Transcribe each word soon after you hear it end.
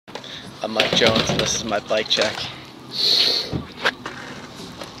I'm Mike Jones, and this is my bike check.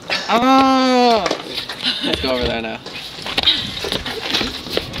 Oh! Let's go over there now.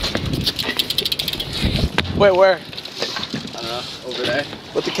 Wait, where? I don't know, over there.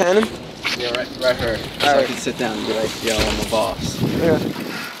 With the cannon? Yeah, right here. So I can sit down and be like, yo, I'm a boss. Yeah.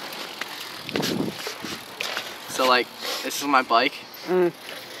 So like, this is my bike. Mm.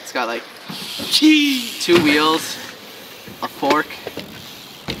 It's got like 2 wheels, a fork.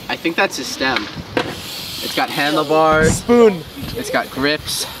 I think that's a stem. It's got handlebars. Spoon. It's got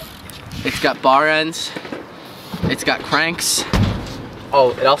grips. It's got bar ends. It's got cranks.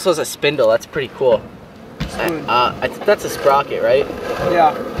 Oh, it also has a spindle. That's pretty cool. I think that's a sprocket, right?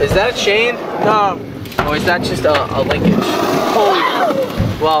 Yeah. Is that a chain? No. Or is that just a linkage? Holy.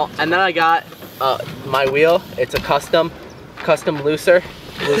 Well, and then I got my wheel. It's a custom looser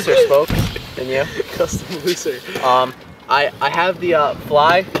spokes than you. Custom looser. I have the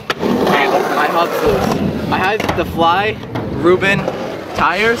Fly. My hub's loose. I have the Fly Reuben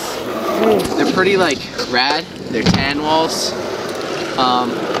tires. They're pretty like rad. They're tan walls.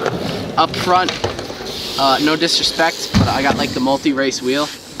 Up front, no disrespect, but I got like the multi-race wheel.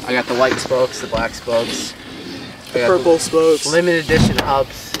 I got the white spokes, the black spokes, the purple spokes. Limited edition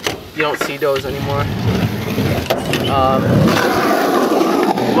hubs. You don't see those anymore.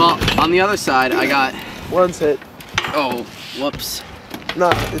 Well, on the other side, I got. One's hit. Oh, whoops. No,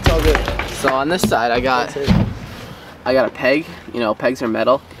 it's all good. So on this side, I got a peg. You know, pegs are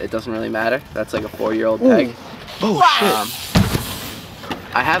metal. It doesn't really matter. That's like a 4-year-old peg. Oh shit.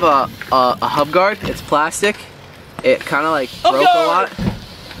 I have a hub guard. It's plastic. It kind of like broke a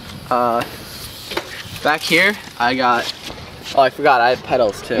lot. Back here, I got. Oh, I forgot. I have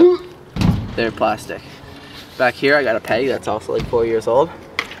pedals too. They're plastic. Back here, I got a peg that's also like 4 years old.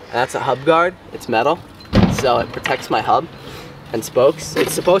 And that's a hub guard. It's metal, so it protects my hub and spokes.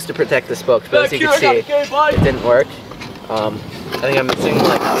 It's supposed to protect the spokes, but as you can see, it didn't work. I think I'm missing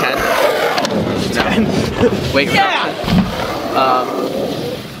like 10. No. Wait. Yeah.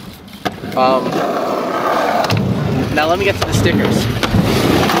 Now let me get to the stickers.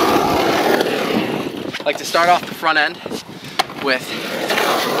 I like to start off the front end with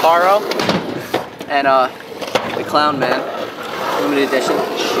Haro and the Clown Man limited edition.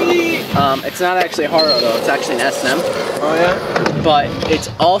 It's not actually a Haro though, it's actually an S&M. Oh yeah? But it's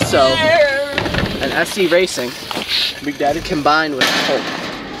also an SC Racing Big Daddy combined with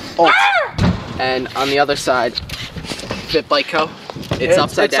Holt. And on the other side, Fit Bike Co. It's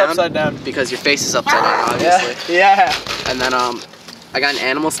upside down because your face is upside down, obviously. Yeah. And then I got an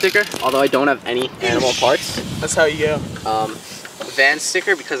animal sticker, although I don't have any animal parts. That's how you go. Vans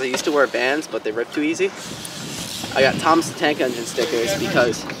sticker because I used to wear Vans, but they rip too easy. I got Thomas the Tank Engine stickers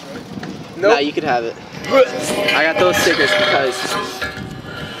because. Nah, you could have it. I got those stickers because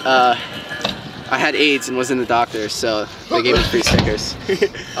I had AIDS and was in the doctor, so they gave me free stickers.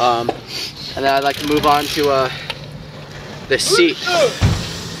 And then I'd like to move on to the seat.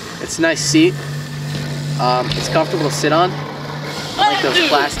 It's a nice seat. It's comfortable to sit on. I like those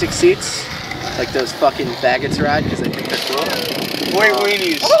plastic seats, like those fucking faggots ride because I think they're cool. Wait,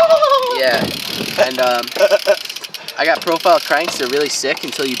 weenies. Yeah, and I got profile cranks. They're really sick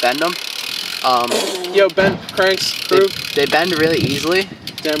until you bend them. Yo, bend cranks, crew. They bend really easily.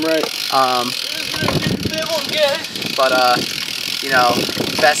 Damn right. You know,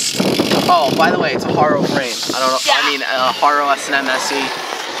 best. Oh, by the way, it's a Haro frame. I don't know. I mean, Haro S&M SE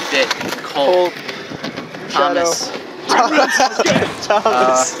bit Colt Thomas.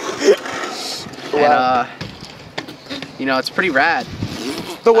 And you know, it's pretty rad.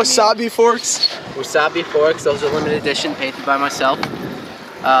 The wasabi forks. Wasabi forks. Those are limited edition, painted by myself.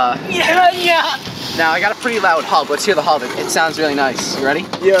 Yeah. Now I got a pretty loud hub. Let's hear the hub. It sounds really nice. You ready?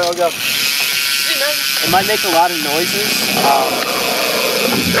 Yeah, I'll go. It might make a lot of noises.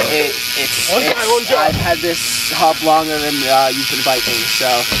 I've had this hub longer than you've been biking,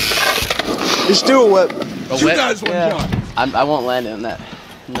 so. Just do a whip. A whip? 2 guys, 1 shot. I won't land it on that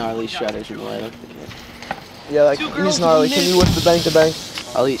gnarly shredders you're wearing. Yeah, like he's gnarly. Can you whip the bank to bank?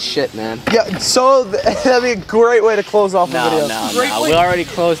 I'll eat shit, man. Yeah, so that'd be a great way to close off the video. No. We already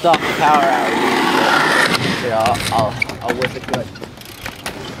closed off the power hour. Here, I'll whip it good.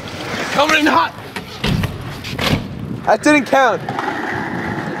 Coming in hot. That didn't count. Do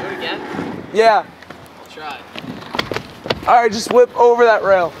it again? Yeah. I'll try. All right, just whip over that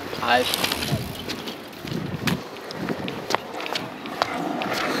rail.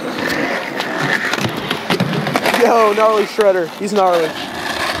 Yo, gnarly shredder. He's gnarly.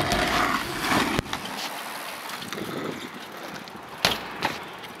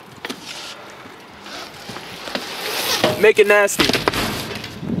 Make it nasty.